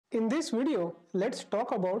In this video, let's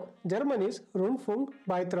talk about Germany's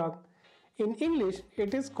Rundfunkbeitrag. In English,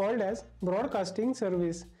 it is called as broadcasting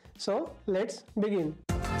service. So, let's begin.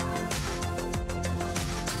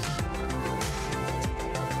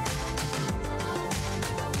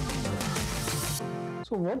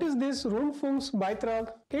 So what is this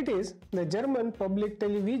Rundfunkbeitrag? It is the German public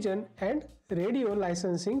television and radio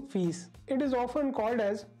licensing fees. It is often called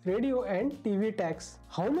as radio and TV tax.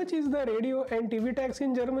 How much is the radio and TV tax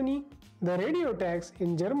in Germany? The radio tax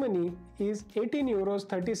in Germany is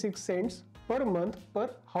 18.36 € per month per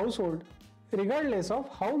household, regardless of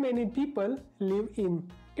how many people live in.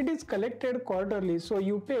 It is collected quarterly, so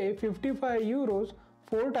you pay 55 euros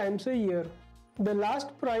 4 times a year. The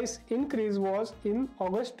last price increase was in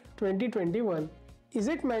August 2021. Is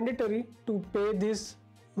it mandatory to pay this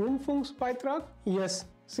Rundfunkbeitrag? Yes,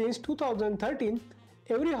 since 2013,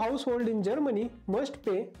 every household in Germany must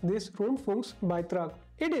pay this Rundfunkbeitrag.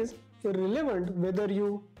 It is irrelevant whether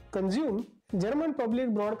you consume German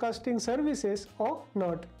public broadcasting services or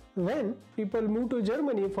not. When people move to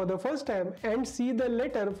Germany for the first time and see the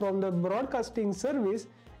letter from the broadcasting service,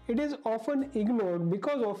 it is often ignored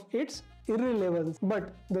because of its irrelevance.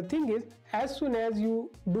 But the thing is, as soon as you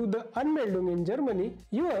do the Anmeldung in Germany,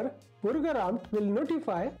 your Bürgeramt will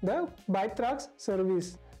notify the Beitrags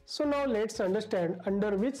service. So now let's understand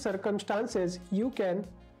under which circumstances you can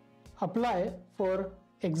apply for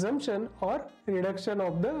exemption or reduction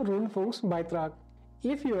of the Rundfunkbeitrag.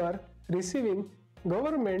 If you are receiving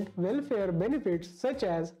government welfare benefits such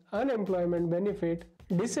as unemployment benefit,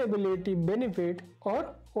 disability benefit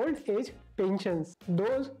or old age pensions,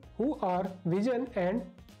 those who are vision and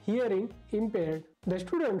hearing impaired, the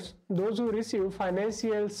students, those who receive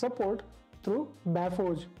financial support through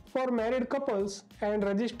BAföG, for married couples and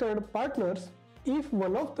registered partners, if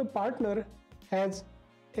one of the partner has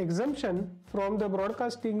exemption from the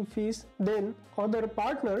broadcasting fees, then other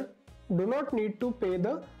partner do not need to pay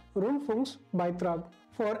the Rundfunkbeitrag.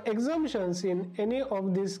 For exemptions in any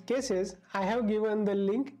of these cases, I have given the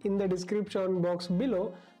link in the description box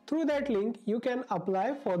below. Through that link, you can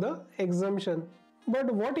apply for the exemption.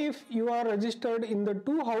 But what if you are registered in the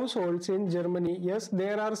two households in Germany? Yes,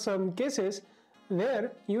 there are some cases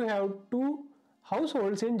where you have two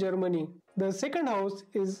households in Germany. The second house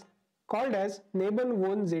is called as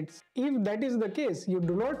Nebenwohnsitz. If that is the case, you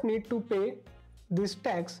do not need to pay this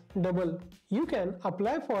tax double. You can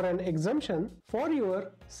apply for an exemption for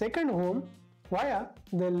your second home via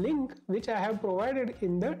the link which I have provided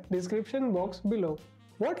in the description box below.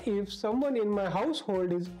 What if someone in my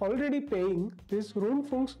household is already paying this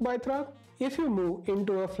Rundfunkbeitrag? If you move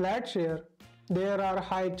into a flat share, there are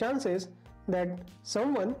high chances that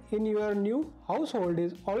someone in your new household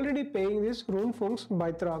is already paying this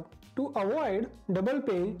Rundfunkbeitrag. To avoid double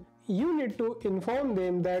paying, you need to inform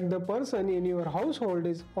them that the person in your household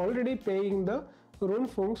is already paying the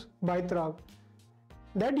Rundfunkbeitrag.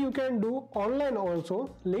 That you can do online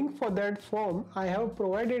also. Link for that form I have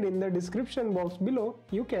provided in the description box below.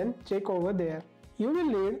 You can check over there. You will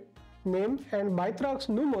need name and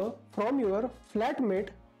Beitragsnummer from your flatmate,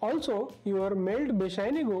 also your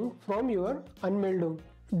Meldbescheinigung from your Anmeldung.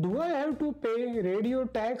 Do I have to pay radio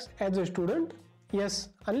tax as a student? Yes,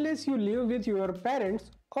 unless you live with your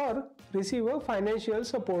parents or receive a financial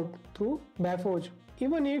support through BAföG.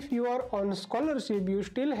 Even if you are on scholarship, you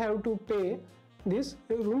still have to pay this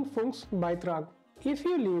Rundfunkbeitrag. If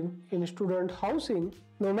you live in student housing,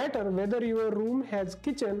 no matter whether your room has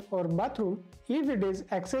kitchen or bathroom, if it is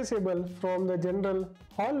accessible from the general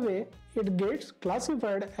hallway, it gets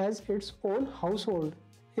classified as its own household.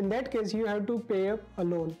 In that case, you have to pay up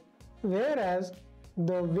alone. Whereas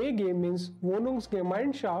the WG means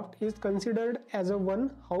Wohnungsgemeinschaft is considered as a one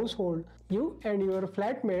household. You and your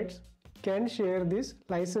flatmates can share this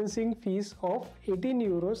licensing fees of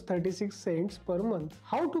 18.36 € per month.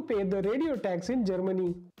 How to pay the radio tax in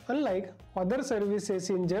Germany? Unlike other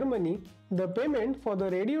services in Germany, the payment for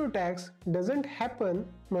the radio tax doesn't happen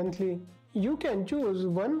monthly. You can choose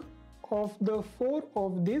one of the 4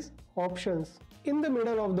 of these options. In the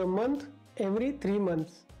middle of the month, every 3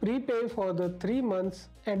 months. Prepay for the 3 months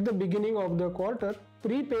at the beginning of the quarter,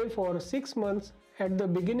 prepay for 6 months at the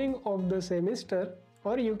beginning of the semester,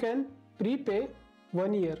 or you can prepay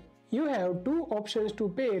 1 year. You have 2 options to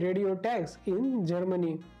pay radio tax in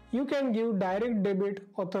Germany. You can give direct debit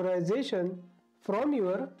authorization from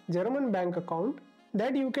your German bank account.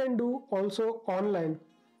 That you can do also online.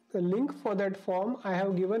 The link for that form I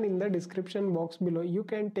have given in the description box below. You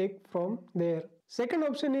can take from there. Second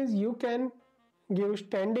option is you can give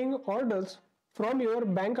standing orders from your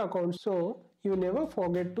bank account so you never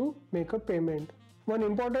forget to make a payment. One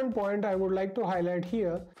important point I would like to highlight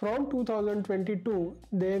here, from 2022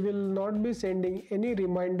 they will not be sending any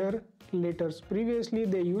reminder letters. Previously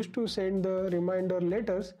they used to send the reminder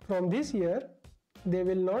letters. From this year they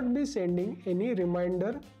will not be sending any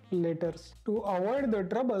reminder letters. To avoid the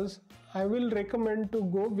troubles, I will recommend to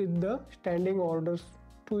go with the standing orders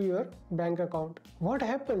to your bank account. What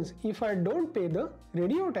happens if I don't pay the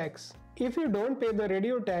radio tax? If you don't pay the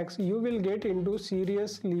radio tax, you will get into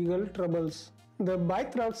serious legal troubles. The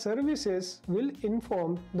Beitrag services will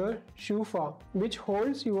inform the Schufa, which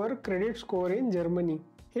holds your credit score in Germany.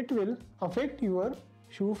 It will affect your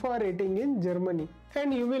Schufa rating in Germany,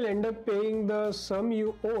 and you will end up paying the sum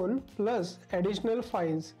you own plus additional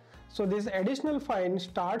fines. So this additional fine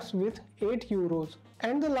starts with 8 euros.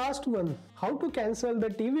 And the last one, how to cancel the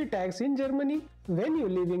TV tax in Germany? When you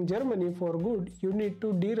leave in Germany for good, you need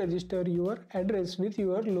to deregister your address with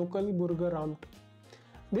your local Bürgeramt.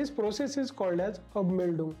 This process is called as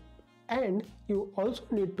Abmeldung. And you also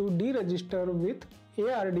need to deregister with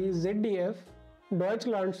ARD ZDF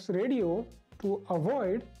Deutschland's Radio to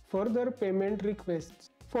avoid further payment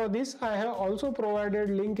requests. For this I have also provided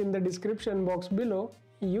link in the description box below.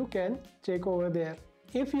 You can check over there.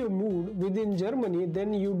 If you moved within Germany,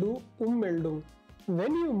 then you do Ummeldung.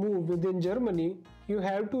 When you move within Germany, you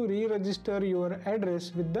have to re-register your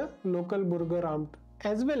address with the local Bürgeramt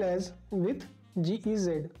as well as with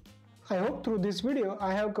GEZ. I hope through this video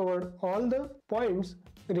I have covered all the points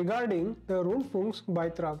regarding the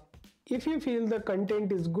Rundfunkbeitrag. If you feel the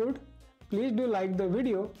content is good, please do like the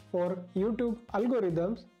video for YouTube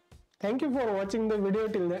algorithms. Thank you for watching the video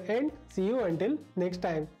till the end. See you until next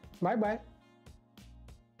time. Bye bye.